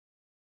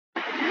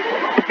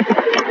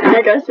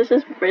Hi guys, this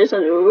is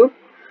Noob,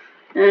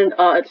 and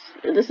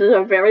this is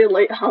a very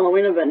late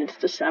Halloween event. It's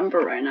December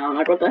right now. I'm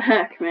like, what the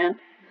heck, man?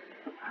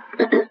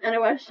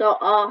 Anyway, so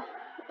I'm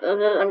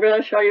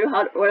gonna show you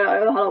what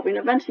are the Halloween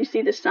events. You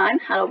see this sign,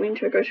 Halloween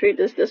trick or treat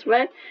is this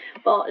way.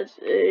 Well,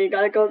 you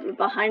gotta go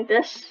behind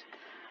this,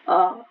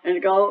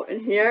 and go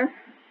in here,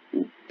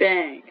 and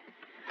bang,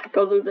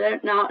 go through there.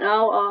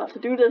 Now, to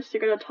do this,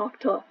 you're gonna talk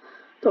to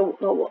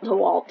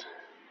Walt.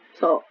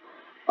 So,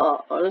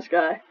 this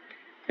guy.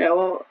 Yeah,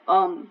 well,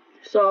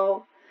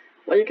 so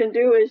what you can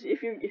do is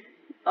if you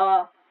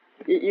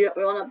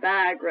want a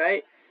bag,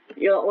 right?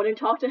 When you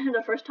talk to him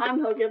the first time,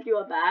 he'll give you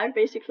a bag,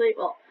 basically.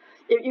 Well,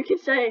 if you can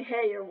say,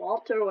 hey, you're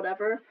Walter or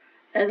whatever,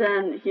 and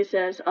then he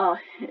says,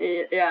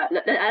 yeah,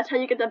 that's how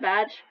you get the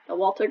badge, the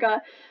Walter guy.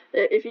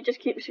 If you just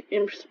keep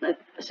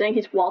saying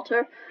he's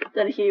Walter,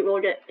 then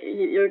you'll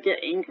get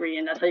angry,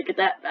 and that's how you get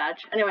that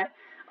badge. Anyway,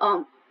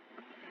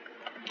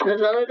 there's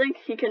another thing.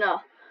 He can,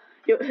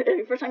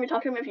 first time you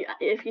talk to him,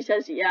 if he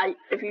says yeah,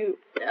 if you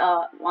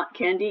want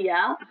candy,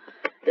 yeah,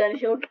 then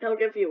he'll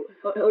give you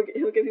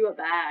a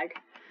bag.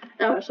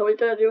 Anyway, so what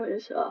you're gonna do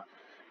is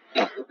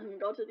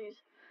go to these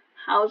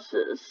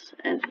houses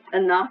and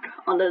knock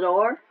on the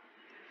door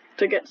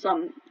to get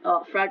some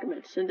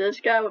fragments. And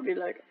this guy would be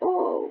like,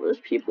 oh, there's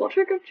people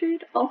trick or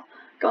treat. Oh,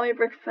 gummy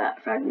brick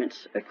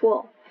fragments,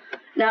 cool.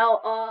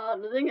 Now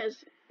the thing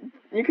is,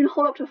 you can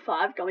hold up to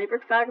 5 gummy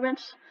brick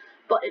fragments,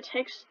 but it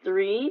takes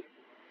 3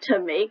 to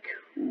make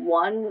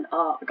 1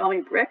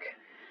 gummy brick,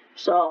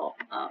 so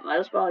might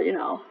as well,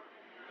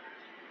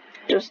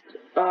 just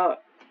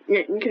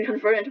you can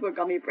convert it into a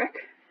gummy brick,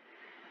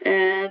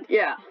 and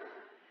yeah.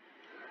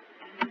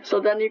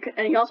 So then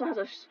and he also has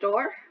a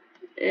store,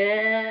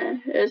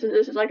 and this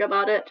is like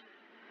about it.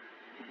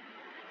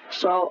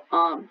 So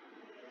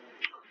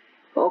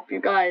hope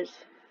you guys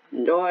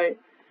enjoy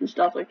and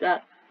stuff like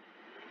that.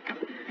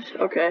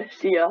 Okay,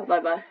 see ya, bye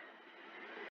bye.